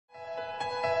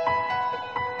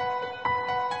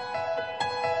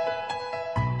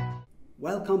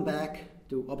Welcome back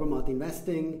to Obermatt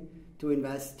Investing, to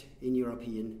invest in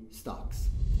European stocks.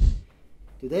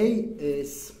 Today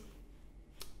is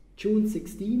June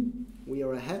 16. We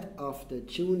are ahead of the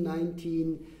June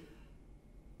 19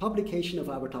 publication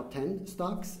of our top 10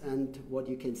 stocks, and what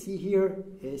you can see here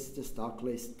is the stock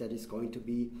list that is going to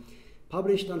be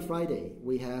published on Friday.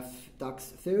 We have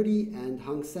DAX30 and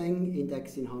Hang Seng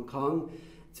index in Hong Kong.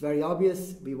 It's very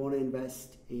obvious we want to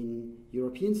invest in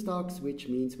European stocks, which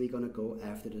means we're going to go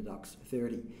after the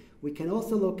DAX30. We can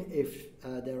also look if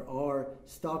there are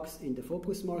stocks in the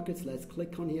focus markets. Let's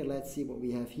click on here. Let's see what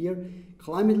we have here.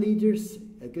 Climate leaders,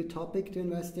 a good topic to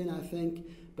invest in, I think,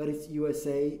 but it's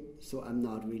USA, so I'm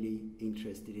not really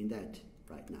interested in that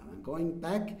right now. I'm going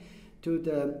back to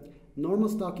the normal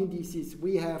stock indices.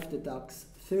 We have the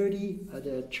DAX30,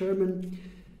 the German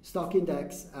stock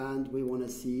index, and we want to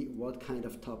see what kind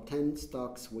of top 10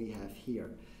 stocks we have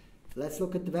here. Let's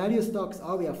look at the value stocks.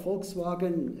 We have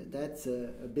Volkswagen. That's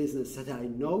a business that I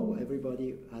know.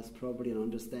 Everybody has probably an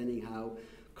understanding how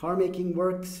car making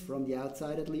works from the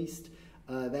outside, at least.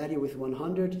 Value with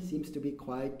 100 seems to be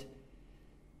quite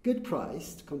good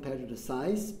priced compared to the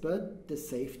size, but the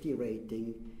safety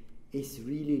rating is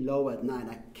really low at 9.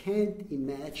 I can't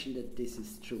imagine that this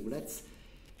is true.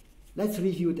 Let's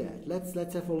review that.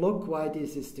 Let's have a look why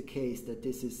this is the case, that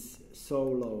this is so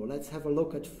low. Let's have a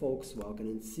look at Volkswagen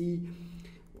and see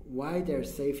why their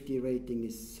safety rating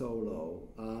is so low.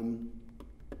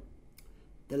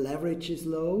 The leverage is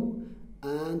low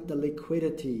and the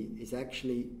liquidity is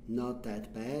actually not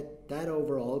that bad. That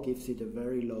overall gives it a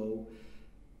very low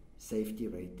safety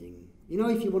rating. You know,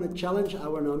 if you want to challenge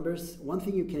our numbers, one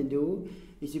thing you can do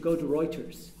is you go to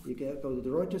Reuters. You can go to the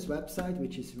Reuters website,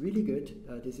 which is really good.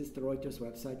 This is the Reuters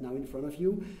website now in front of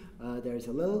you. There's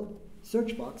a little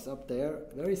search box up there,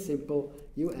 very simple.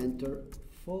 You enter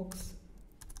Volkswagen.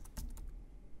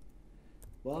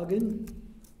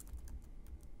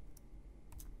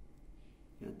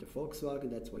 You enter Volkswagen,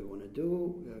 that's what you want to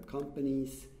do,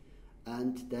 companies.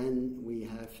 And then we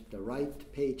have the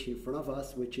right page in front of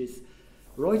us, which is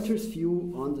Reuters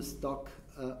view on the stock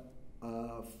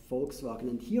Volkswagen.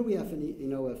 And here we have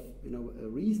a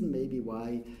reason maybe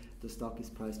why the stock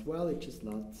is priced well. It just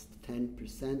lost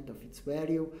 10% of its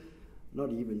value,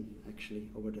 not even actually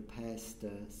over the past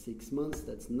 6 months.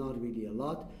 That's not really a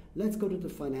lot. Let's go to the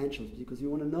financials because we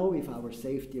want to know if our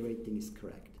safety rating is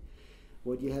correct.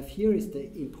 What you have here is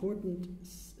the important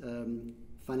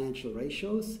financial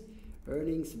ratios,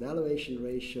 earnings, valuation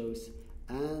ratios,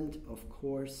 and of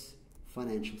course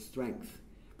financial strength.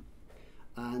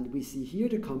 And we see here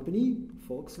the company,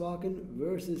 Volkswagen,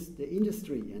 versus the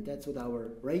industry, and that's what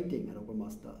our rating at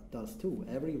Obermatt does too.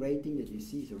 Every rating that you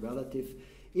see is a relative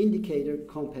indicator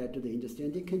compared to the industry.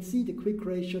 And you can see the quick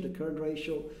ratio, the current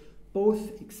ratio,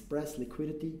 both express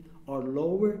liquidity, are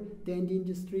lower than the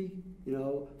industry. You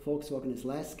know, Volkswagen has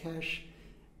less cash.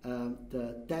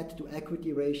 The debt to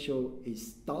equity ratio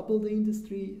is double the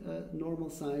industry normal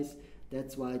size.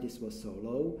 That's why this was so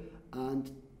low.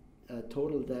 And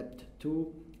total debt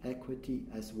to equity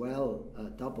as well,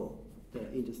 double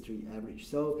the industry average.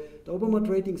 So the Obermatt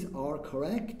ratings are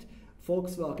correct.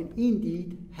 Volkswagen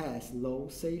indeed has low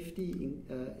safety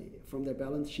from their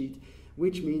balance sheet,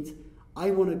 which means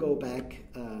I want to go back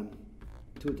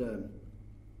to the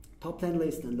top 10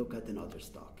 list and look at another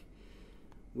stock.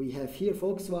 We have here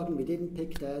Volkswagen, we didn't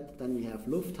pick that. Then we have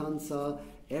Lufthansa.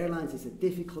 Airlines is a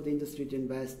difficult industry to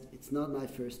invest. It's not my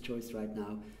first choice right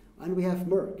now. And we have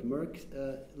Merck. Merck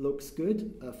looks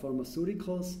good.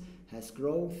 Pharmaceuticals has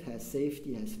growth, has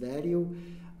safety, has value.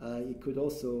 It could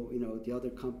also, the other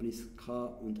companies, K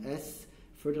and S,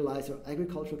 fertilizer,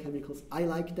 agricultural chemicals. I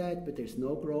like that, but there's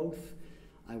no growth.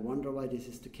 I wonder why this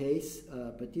is the case.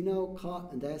 But K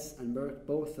and S and Merck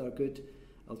both are good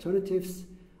alternatives.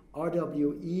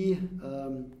 RWE,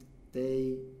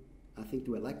 they, I think,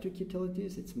 do electric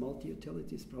utilities. It's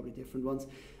multi-utilities, probably different ones.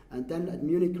 And then at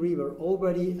Munich Re, we're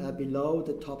already below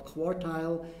the top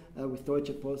quartile with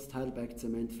Deutsche Post, Heidelberg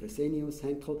Cement, Fresenius,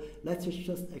 Henkel. Let's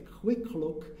just a quick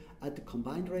look at the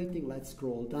combined rating. Let's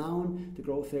scroll down. The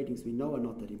growth ratings we know are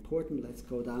not that important. Let's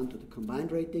go down to the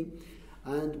combined rating.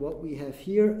 And what we have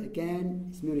here, again,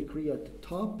 is Munich Re at the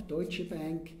top, Deutsche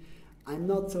Bank. I'm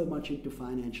not so much into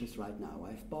financials right now.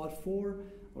 I've bought 4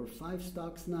 or 5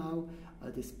 stocks now.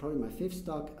 This is probably my 5th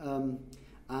stock.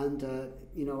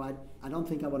 I don't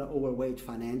think I want to overweight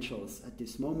financials at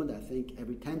this moment. I think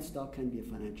every 10 stock can be a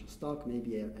financial stock,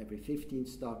 maybe every 15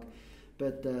 stock.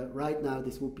 But right now,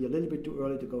 this would be a little bit too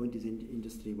early to go into this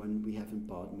industry when we haven't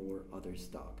bought more other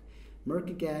stock. Merck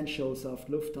again shows off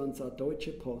Lufthansa,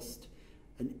 Deutsche Post,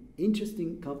 an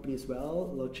interesting company as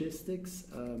well, logistics,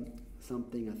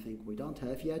 something I think we don't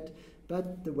have yet.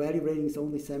 But the value rating is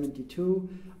only 72.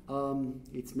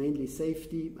 It's mainly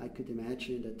safety. I could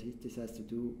imagine that this has to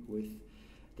do with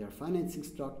their financing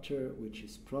structure, which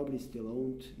is probably still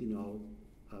owned,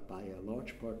 by a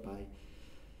large part by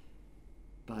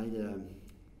the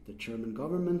German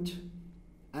government.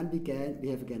 And we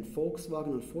have again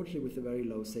Volkswagen, unfortunately, with a very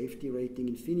low safety rating.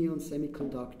 Infineon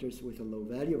Semiconductors with a low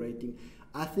value rating.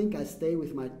 I think I stay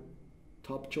with my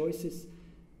top choices,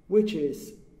 which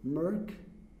is Merck,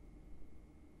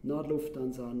 not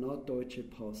Lufthansa, not Deutsche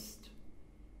Post,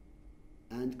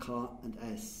 and K and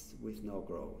S with no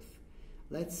growth.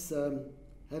 Let's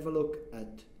have a look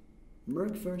at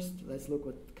Merck first. Let's look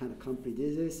what kind of company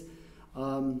this is.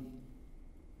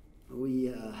 We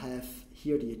have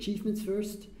here the achievements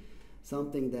first.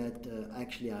 Something that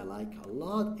actually I like a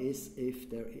lot is if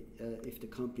the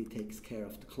company takes care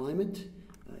of the climate,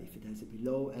 if it has a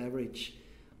below average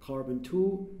carbon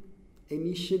 2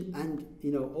 emission, and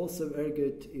also very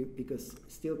good because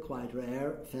still quite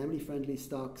rare family-friendly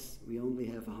stocks. We only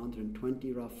have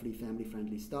 120 roughly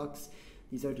family-friendly stocks.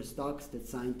 These are the stocks that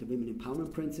signed the Women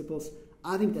Empowerment Principles.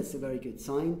 I think that's a very good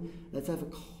sign. Let's have a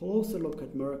closer look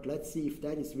at Merck. Let's see if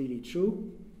that is really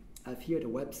true. I have here the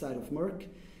website of Merck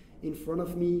in front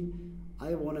of me.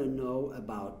 I want to know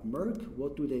about Merck.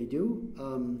 What do they do?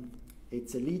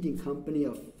 It's a leading company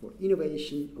for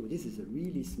innovation. Oh, this is a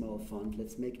really small font.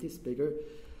 Let's make this bigger.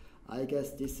 I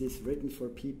guess this is written for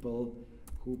people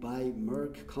who buy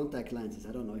Merck contact lenses.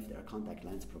 I don't know if they're a contact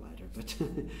lens provider, but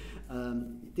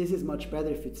this is much better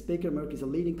if it's bigger. Merck is a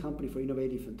leading company for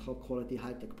innovative and top quality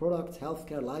high-tech products,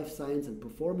 healthcare, life science, and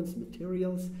performance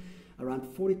materials. Around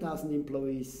 40,000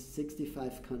 employees,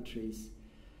 65 countries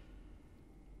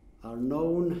are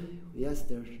known. Yes,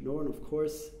 they're known, of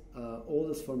course.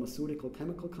 Oldest pharmaceutical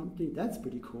chemical company. That's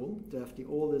pretty cool to have the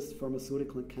oldest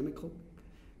pharmaceutical and chemical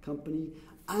company,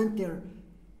 and they're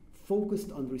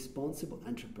focused on responsible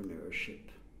entrepreneurship.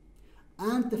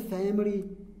 And the family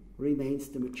remains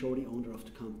the majority owner of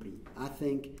the company. I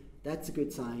think that's a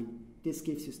good sign. This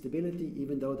gives you stability,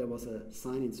 even though there was a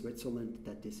sign in Switzerland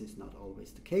that this is not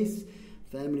always the case.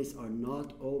 Families are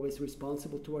not always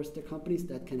responsible towards their companies.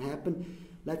 That can happen.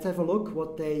 Let's have a look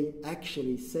what they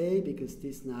actually say, because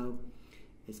this now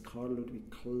is Karl Ludwig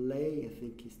Clay, I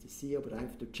think he's the CEO, but I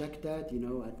have to check that. I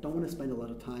don't want to spend a lot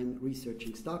of time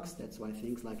researching stocks. That's why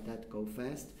things like that go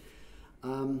fast.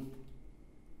 And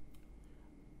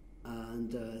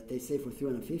they say for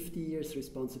 350 years,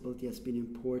 responsibility has been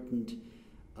important.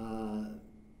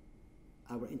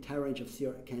 Our entire range of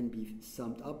CR can be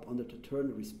summed up under the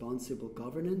term responsible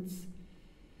governance,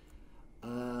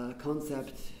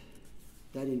 concept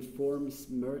that informs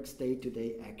Merck's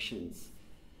day-to-day actions.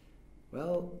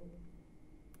 Well,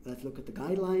 let's look at the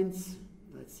guidelines.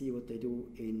 Let's see what they do.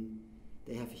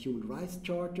 They have a human rights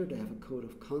charter, they have a code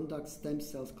of conduct, stem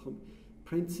cells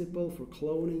principle for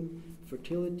cloning,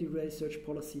 fertility research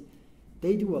policy.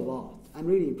 They do a lot. I'm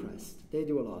really impressed. They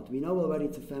do a lot. We know already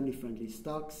it's a family-friendly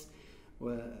stocks.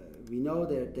 We know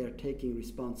they're taking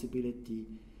responsibility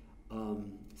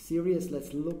serious.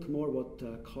 Let's look more what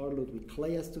Karl Ludwig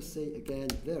Clay has to say. Again,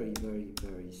 very, very,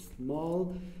 very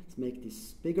small. Let's make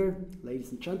this bigger.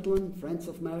 Ladies and gentlemen, friends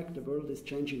of Merck, the world is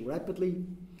changing rapidly.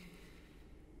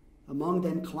 Among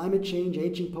them, climate change,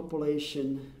 aging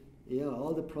population,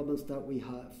 all the problems that we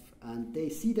have. And they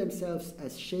see themselves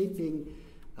as shaping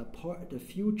the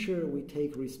future. We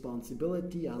take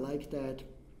responsibility. I like that.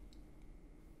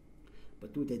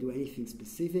 But do they do anything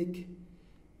specific?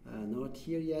 Not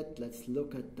here yet. Let's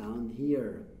look at down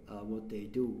here what they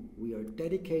do. We are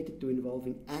dedicated to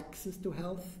involving access to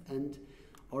health and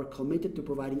are committed to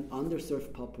providing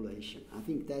underserved population. I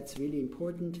think that's really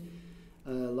important.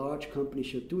 Large companies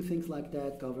should do things like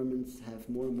that. Governments have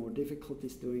more and more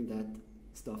difficulties doing that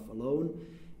stuff alone.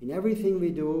 In everything we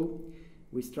do,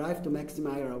 we strive to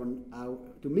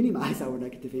minimize our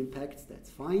negative impacts.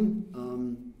 That's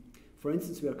fine. For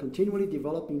instance, we are continually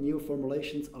developing new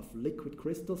formulations of liquid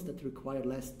crystals that require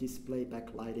less display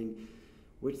backlighting,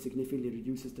 which significantly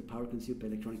reduces the power consumed by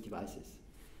electronic devices.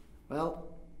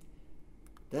 Well,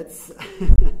 that's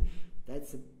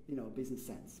that's business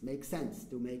sense. Makes sense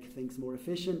to make things more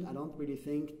efficient. I don't really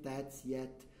think that's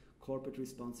yet corporate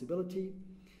responsibility.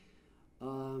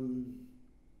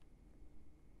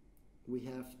 We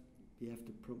have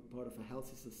to part of a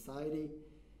healthy society.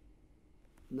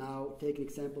 Now, take an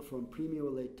example from Premio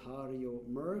Letterario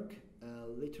Merck, a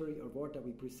literary award that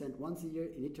we present once a year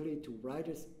in Italy to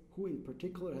writers who in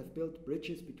particular have built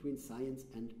bridges between science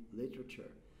and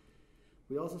literature.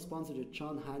 We also sponsored the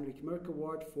John Heinrich Merck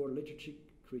Award for Literature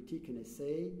Critique and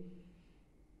Essay.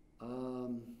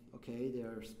 Okay, they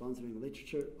are sponsoring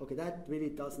literature. Okay, that really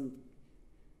doesn't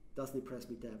impress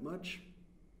me that much.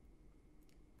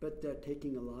 But they're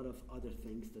taking a lot of other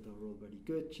things that are already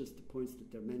good, just the points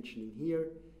that they're mentioning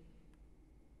here.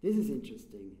 This is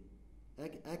interesting.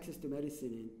 Access to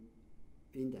Medicine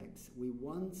Index. We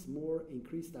once more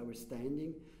increased our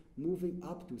standing, moving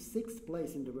up to 6th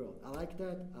place in the world. I like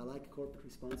that. I like corporate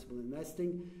responsible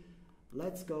investing.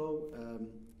 Let's go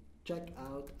check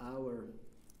out our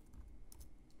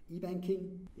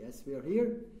e-banking. Yes, we are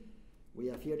here. We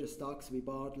have here the stocks we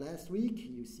bought last week.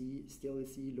 You still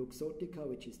see Luxottica,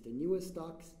 which is the newest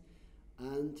stocks,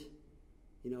 and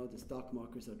the stock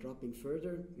markets are dropping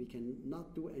further. We can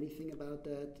not do anything about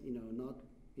that.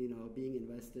 Being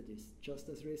invested is just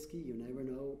as risky. You never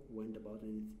know when the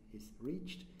bottom is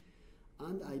reached.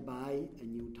 And I buy a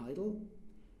new title.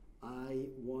 I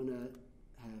wanna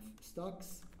have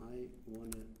stocks. I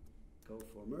wanna go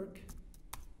for Merck.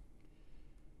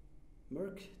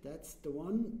 Merck, that's the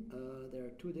one. There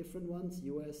are two different ones,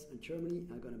 US and Germany.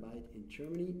 I'm going to buy it in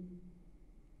Germany.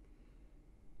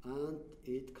 And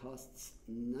it costs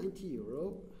 90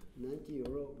 euro. 90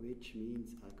 euro, which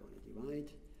means I'm going to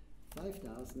divide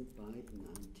 5,000 by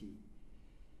 90.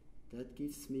 That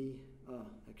gives me,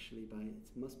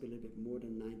 it must be a little bit more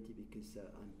than 90 because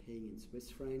I'm paying in Swiss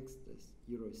francs. The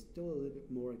euro is still a little bit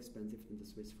more expensive than the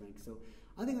Swiss franc. So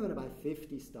I think I'm going to buy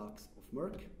 50 stocks of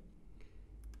Merck.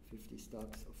 50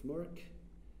 stocks of Merck,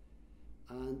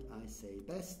 and I say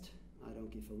best. I don't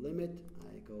give a limit.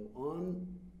 I go on,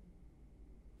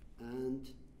 and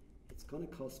it's going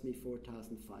to cost me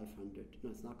 4,500. No,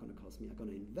 it's not going to cost me. I'm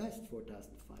going to invest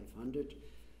 4,500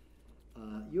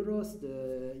 euros.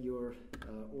 Your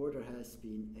order has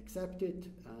been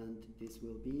accepted, and this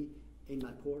will be in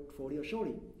my portfolio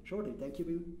shortly. Thank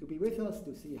you to be with us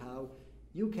to see how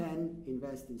you can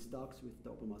invest in stocks with the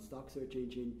Obermatt stock search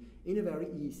engine in a very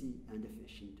easy and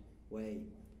efficient way.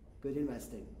 Good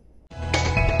investing.